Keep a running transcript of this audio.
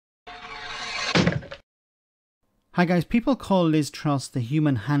Hi guys, people call Liz Truss the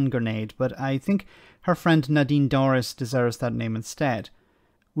human hand grenade, but I think her friend Nadine Dorries deserves that name instead.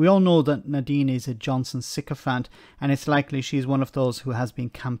 We all know that Nadine is a Johnson sycophant, and it's likely she's one of those who has been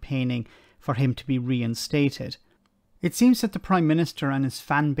campaigning for him to be reinstated. It seems that the Prime Minister and his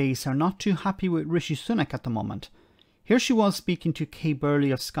fan base are not too happy with Rishi Sunak at the moment. Here she was speaking to Kay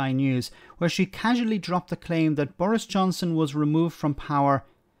Burley of Sky News, where she casually dropped the claim that Boris Johnson was removed from power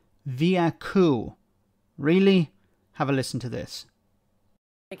via coup. Really? Have a listen to this.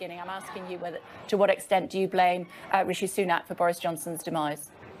 I'm asking you to what extent do you blame Rishi Sunak for Boris Johnson's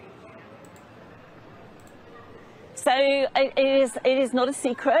demise? So it is not a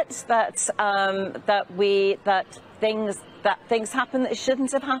secret that things happen that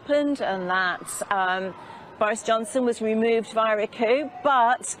shouldn't have happened, and that Boris Johnson was removed via a coup.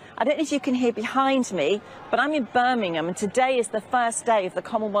 But I don't know if you can hear behind me, but I'm in Birmingham, and today is the first day of the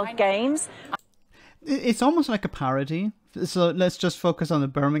Commonwealth Games. It's almost like a parody, so let's just focus on the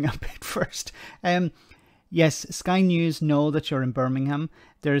Birmingham bit first. Yes, Sky News know that you're in Birmingham.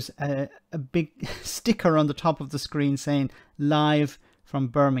 There's a big sticker on the top of the screen saying live from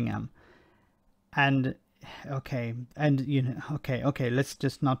Birmingham. And okay, let's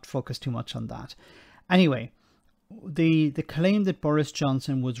just not focus too much on that. Anyway, the claim that Boris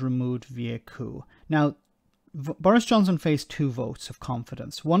Johnson was removed via coup. Now, Boris Johnson faced 2 votes of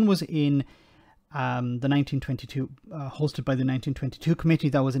confidence. One was in the 1922, hosted by the 1922 committee.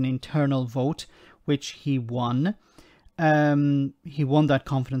 That was an internal vote, which he won. He won that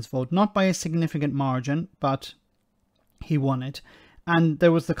confidence vote, not by a significant margin, but he won it. And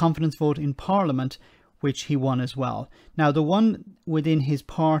there was the confidence vote in Parliament, which he won as well. Now, the one within his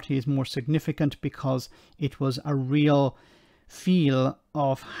party is more significant because it was a real feel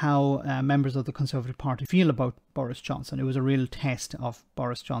of how members of the Conservative Party feel about Boris Johnson. It was a real test of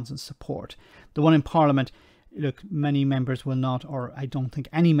Boris Johnson's support. The one in Parliament, look, many members will not, or I don't think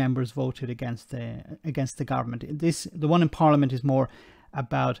any members voted against the government. The one in Parliament is more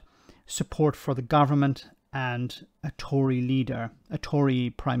about support for the government and a Tory leader, a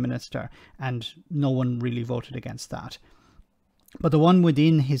Tory Prime Minister, and no one really voted against that. But the one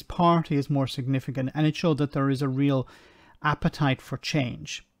within his party is more significant, and it showed that there is a real appetite for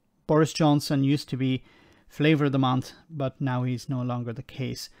change. Boris Johnson used to be flavour of the month, but now he's no longer the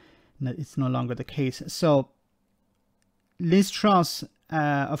case. It's no longer the case. So Liz Truss,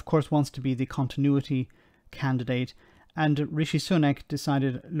 of course, wants to be the continuity candidate, and Rishi Sunak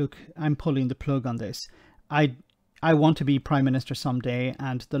decided, look, I'm pulling the plug on this. I want to be Prime Minister someday,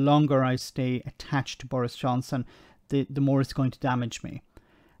 and the longer I stay attached to Boris Johnson, the more it's going to damage me.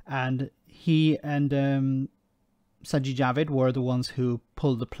 And he and Sajid Javid were the ones who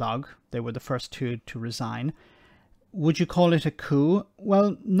pulled the plug. They were the first two to resign. Would you call it a coup?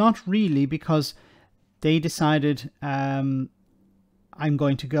 Well, not really, because they decided, I'm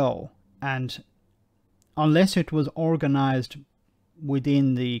going to go. And unless it was organised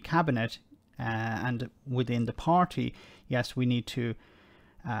within the cabinet and within the party, yes, we need to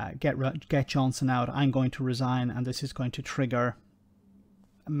get Johnson out. I'm going to resign, and this is going to trigger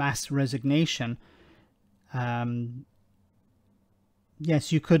mass resignation.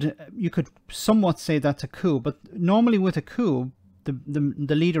 Yes, you could somewhat say that's a coup, but normally with a coup,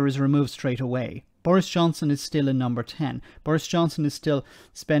 the leader is removed straight away. Boris Johnson is still in number 10. Boris Johnson is still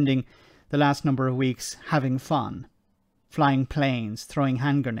spending the last number of weeks having fun, flying planes, throwing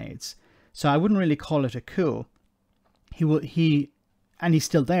hand grenades. So I wouldn't really call it a coup. And he's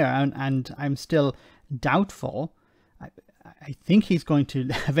still there, and I'm still doubtful. I think he's going to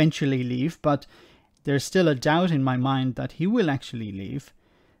eventually leave, but there's still a doubt in my mind that he will actually leave,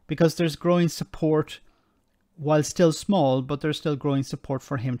 because there's growing support, while still small, but there's still growing support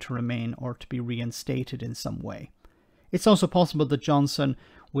for him to remain or to be reinstated in some way. It's also possible that Johnson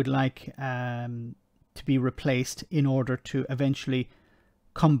would like to be replaced in order to eventually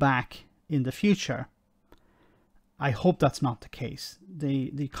come back in the future. I hope that's not the case.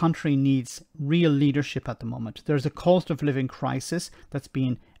 The country needs real leadership at the moment. There's a cost of living crisis that's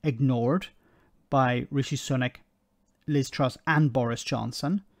being ignored by Rishi Sunak, Liz Truss and Boris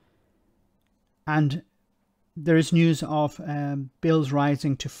Johnson. And there is news of bills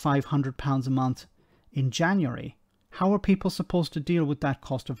rising to £500 a month in January. How are people supposed to deal with that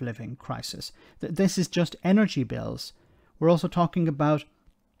cost of living crisis? This is just energy bills. We're also talking about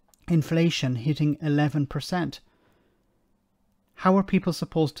inflation hitting 11%. How are people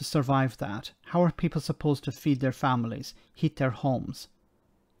supposed to survive that? How are people supposed to feed their families, heat their homes,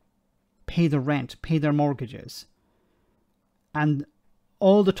 pay the rent, pay their mortgages? And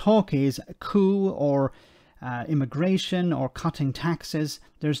all the talk is a coup or immigration or cutting taxes.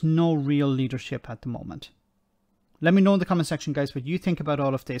 There's no real leadership at the moment. Let me know in the comment section, guys, what you think about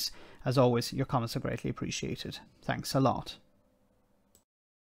all of this. As always, your comments are greatly appreciated. Thanks a lot.